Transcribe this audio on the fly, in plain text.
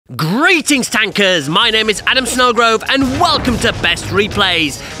Greetings tankers, my name is Adam Snowgrove and welcome to Best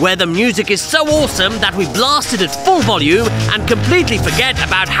Replays, where the music is so awesome that we blast it at full volume and completely forget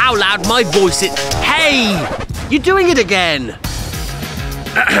about how loud my voice is. Hey! You're doing it again!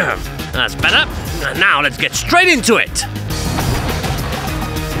 That's better. Now let's get straight into it!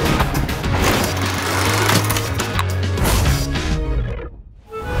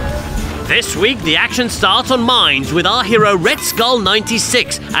 This week, the action starts on mines with our hero Red Skull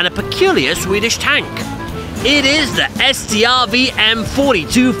 96 and a peculiar Swedish tank. It is the Strv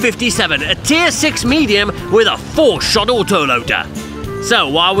M4257, a tier 6 medium with a 4-shot autoloader. So,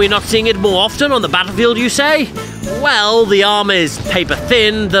 why are we not seeing it more often on the battlefield, you say? Well, the armor is paper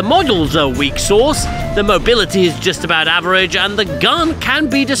thin, the models are weak sauce, the mobility is just about average, and the gun can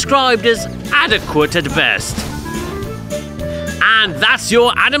be described as adequate at best. And that's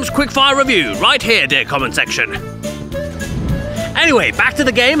your Adam's Quickfire review, right here, dear comment section. Anyway, back to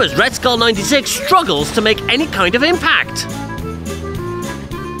the game as Red Skull 96 struggles to make any kind of impact.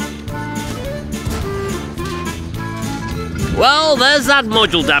 Well, there's that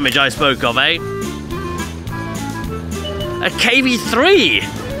module damage I spoke of, eh? A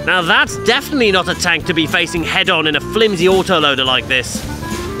KV-3! Now that's definitely not a tank to be facing head-on in a flimsy autoloader like this.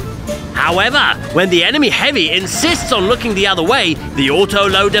 However, when the enemy heavy insists on looking the other way, the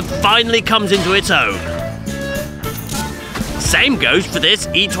autoloader finally comes into its own. Same goes for this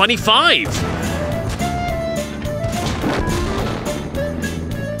E25.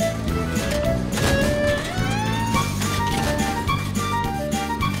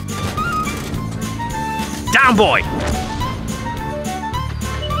 Down, boy!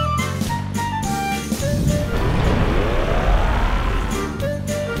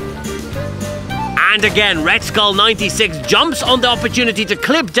 And again, Red Skull 96 jumps on the opportunity to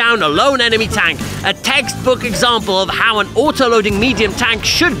clip down a lone enemy tank, a textbook example of how an autoloading medium tank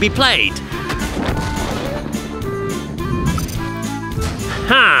should be played.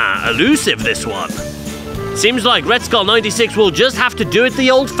 Ha, elusive this one. Seems like Red Skull 96 will just have to do it the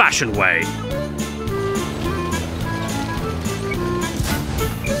old-fashioned way.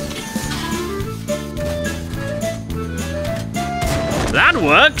 That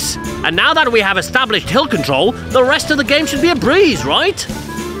works! And now that we have established hill control, the rest of the game should be a breeze, right?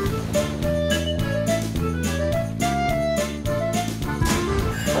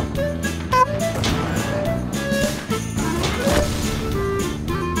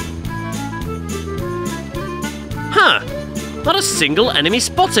 Huh, not a single enemy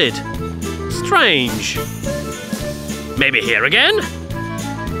spotted. Strange. Maybe here again?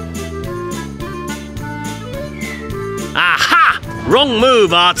 Aha! Wrong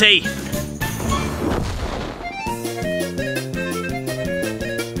move, Artie!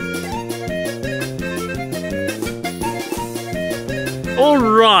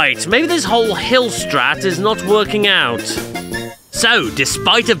 Alright, maybe this whole hill strat is not working out. So,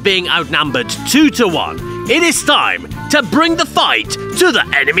 despite of being outnumbered 2-1, it is time to bring the fight to the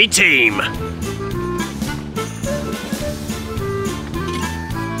enemy team!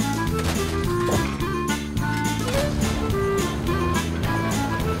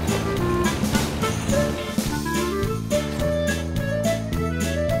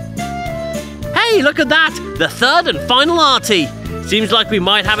 Hey, look at that! The third and final arty. Seems like we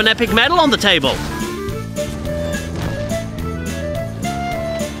might have an epic medal on the table.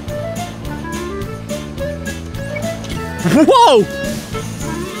 Whoa!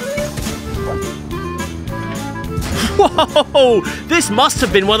 Whoa! This must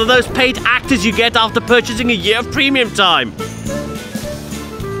have been one of those paid actors you get after purchasing a year of premium time.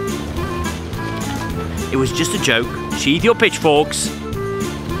 It was just a joke. Sheathe your pitchforks.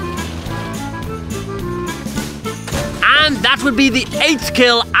 And that would be the 8th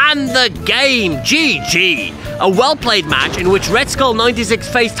kill and the game. GG. A well-played match in which Red Skull 96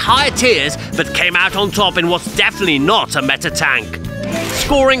 faced higher tiers but came out on top in what's definitely not a meta tank.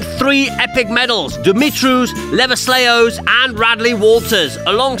 Scoring 3 epic medals, Dumitrus, Leversleos and Radley Walters,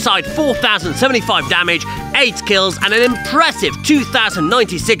 alongside 4,075 damage, 8 kills and an impressive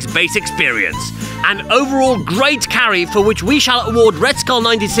 2,096 base experience. An overall great carry for which we shall award Red Skull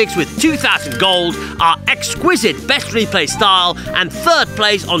 96 with 2,000 gold, our exquisite best replay style, and 3rd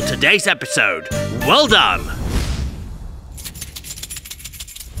place on today's episode. Well done!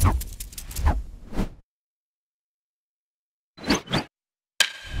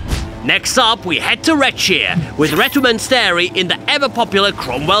 Next up, we head to Redshire with Retumensteri in the ever-popular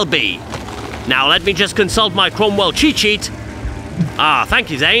Cromwell B. Now let me just consult my Cromwell cheat sheet. Ah,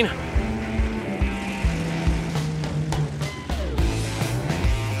 thank you, Zane.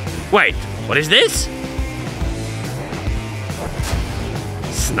 Wait, what is this?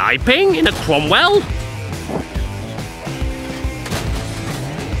 Sniping in a Cromwell?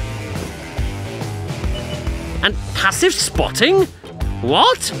 And passive spotting?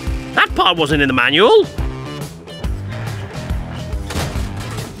 What? That part wasn't in the manual.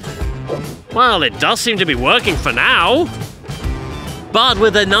 Well, it does seem to be working for now. But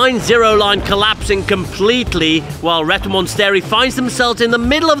with the 9-0 line collapsing completely, while Monsteri finds themselves in the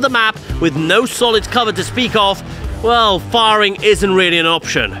middle of the map with no solid cover to speak of, well, firing isn't really an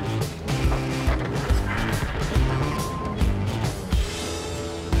option.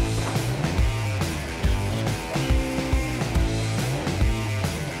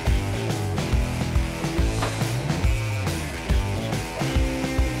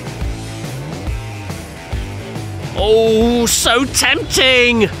 Oh, so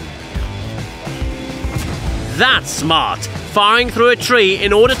tempting! That's smart, firing through a tree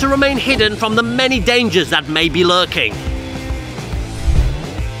in order to remain hidden from the many dangers that may be lurking.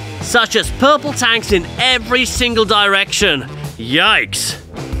 Such as purple tanks in every single direction. Yikes!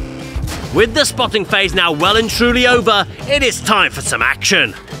 With the spotting phase now well and truly over, it is time for some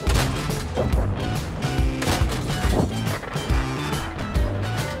action.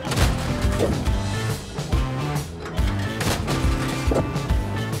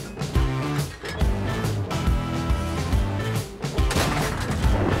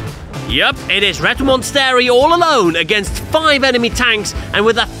 Yep, it is Monsteri all alone against 5 enemy tanks and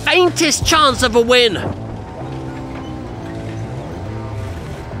with the faintest chance of a win.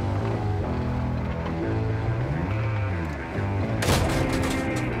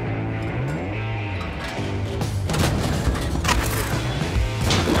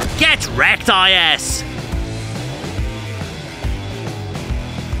 Get wrecked, IS!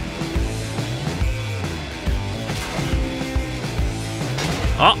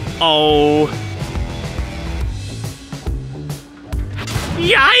 Uh-oh.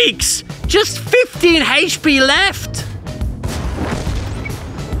 Yikes! Just 15 HP left!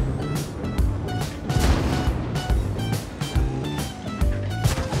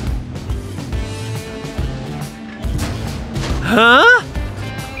 Huh?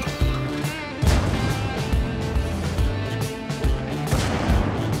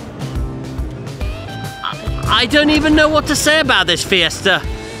 I don't even know what to say about this fiesta.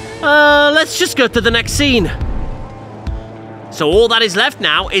 Let's just go to the next scene. So all that is left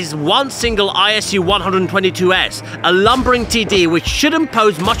now is one single ISU 122S, a lumbering TD which shouldn't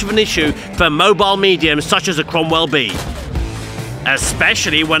pose much of an issue for mobile mediums such as a Cromwell B.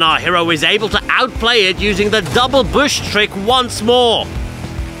 Especially when our hero is able to outplay it using the double bush trick once more.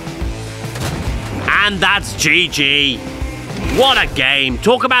 And that's GG. What a game!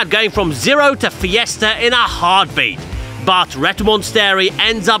 Talk about going from 0 to fiesta in a heartbeat. But Monsteri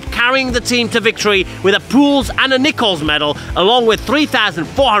ends up carrying the team to victory with a Pools and a Nichols medal, along with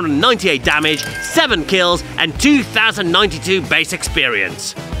 3,498 damage, 7 kills, and 2,092 base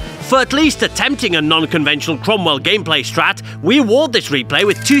experience. For at least attempting a non-conventional Cromwell gameplay strat, we award this replay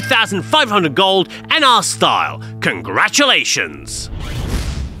with 2,500 gold and our style. Congratulations!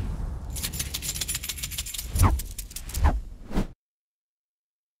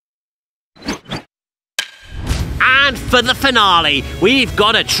 And for the finale, we've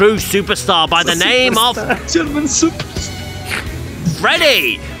got a true superstar by the name of German superstar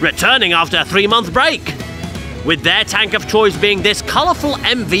Freddy, returning after a 3-month break. With their tank of choice being this colourful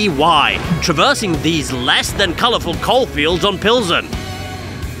MVY, traversing these less than colourful coalfields on Pilsen.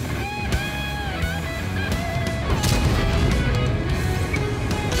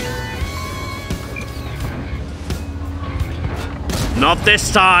 Not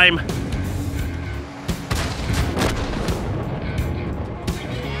this time.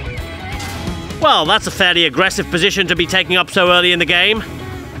 Well, that's a fairly aggressive position to be taking up so early in the game.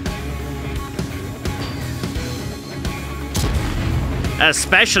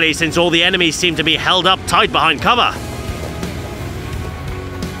 Especially since all the enemies seem to be held up tight behind cover.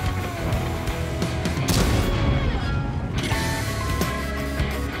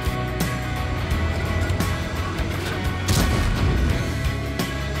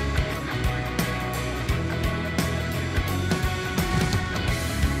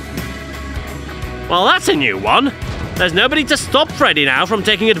 Well, that's a new one. There's nobody to stop Freddy now from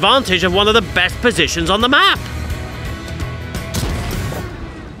taking advantage of one of the best positions on the map.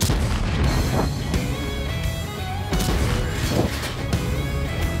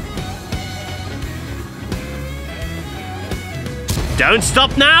 Don't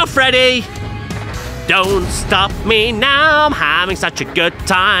stop now, Freddy! Don't stop me now, I'm having such a good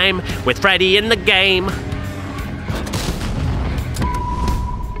time with Freddy in the game.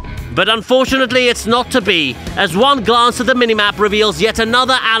 But unfortunately, it's not to be, as one glance at the minimap reveals yet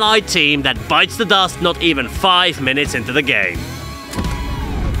another allied team that bites the dust not even 5 minutes into the game.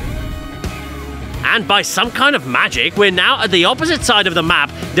 And by some kind of magic, we're now at the opposite side of the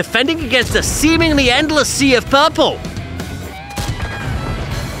map, defending against a seemingly endless sea of purple.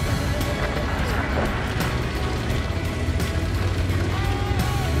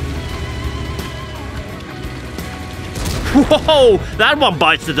 Whoa, that one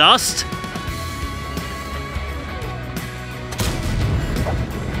bites the dust.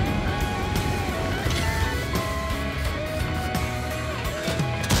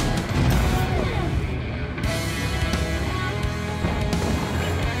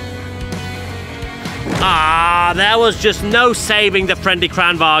 Ah, there was just no saving the friendly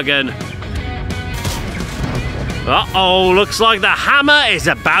Kranwagen. Uh-oh, looks like the hammer is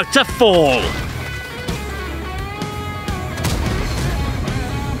about to fall.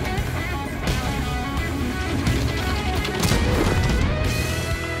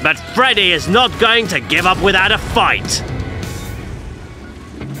 But Freddy is not going to give up without a fight.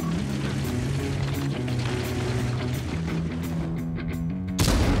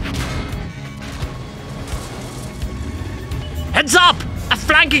 Heads up! A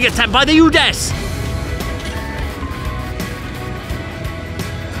flanking attempt by the UDES!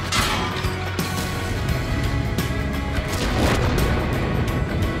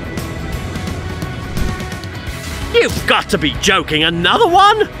 You've got to be joking, another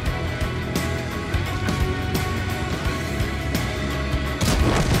one?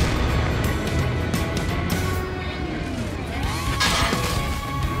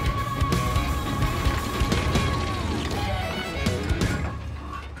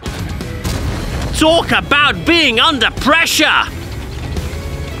 Talk about being under pressure!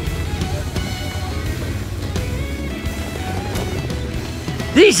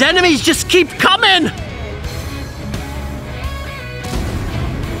 These enemies just keep coming!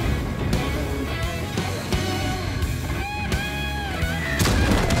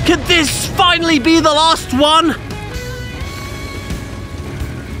 Could this finally be the last one?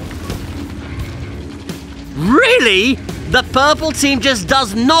 Really? The purple team just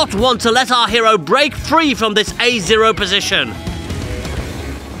does not want to let our hero break free from this A0 position.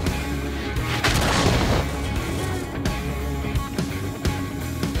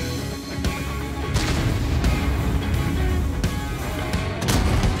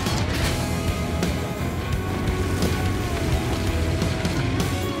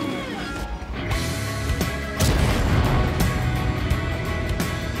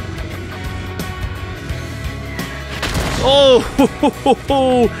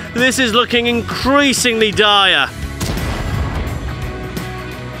 Oh, this is looking increasingly dire.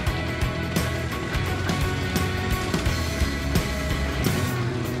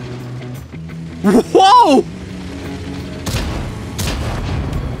 Whoa!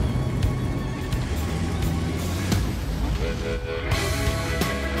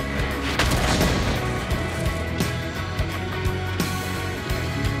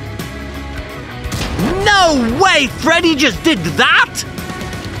 No way! Freddy just did that?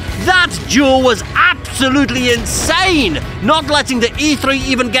 That duel was absolutely insane! Not letting the E3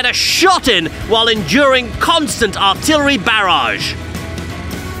 even get a shot in while enduring constant artillery barrage.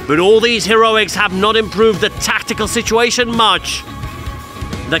 But all these heroics have not improved the tactical situation much.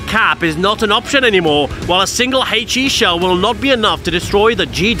 The cap is not an option anymore, while a single HE shell will not be enough to destroy the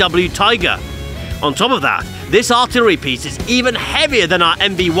GW Tiger. On top of that, this artillery piece is even heavier than our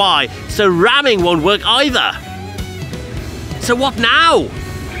MVY, so ramming won't work either. So what now?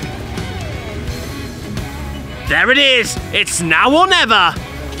 There it is! It's now or never!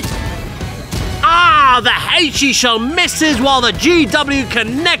 Ah, the HE shell misses while the GW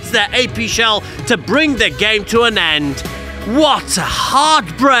connects their AP shell to bring the game to an end. What a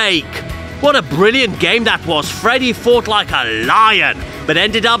heartbreak! What a brilliant game that was. Freddy fought like a lion, but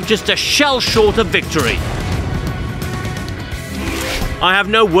ended up just a shell short of victory. I have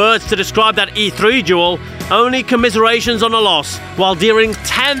no words to describe that E3 duel, only commiserations on a loss, while dealing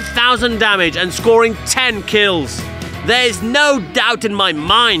 10,000 damage and scoring 10 kills. There is no doubt in my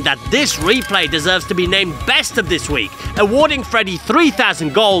mind that this replay deserves to be named Best of this week, awarding Freddy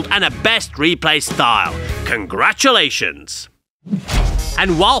 3,000 gold and a Best Replay style. Congratulations!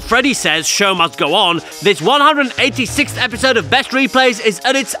 And while Freddy says show must go on, this 186th episode of Best Replays is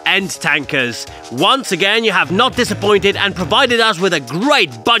at its end, tankers. Once again, you have not disappointed and provided us with a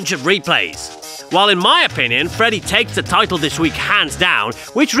great bunch of replays. While in my opinion, Freddy takes the title this week hands down,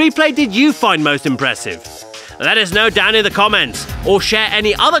 which replay did you find most impressive? Let us know down in the comments, or share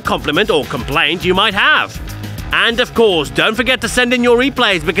any other compliment or complaint you might have. And of course, don't forget to send in your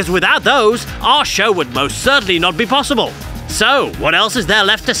replays, because without those, our show would most certainly not be possible. So, what else is there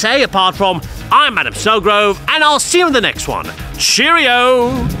left to say apart from, I'm Adam Snowgrove, and I'll see you in the next one.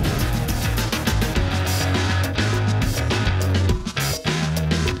 Cheerio!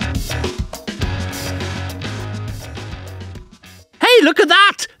 Hey, look at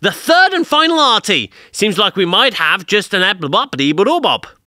that! The third and final arty. Seems like we might have just an apple-boppity-boop-bop.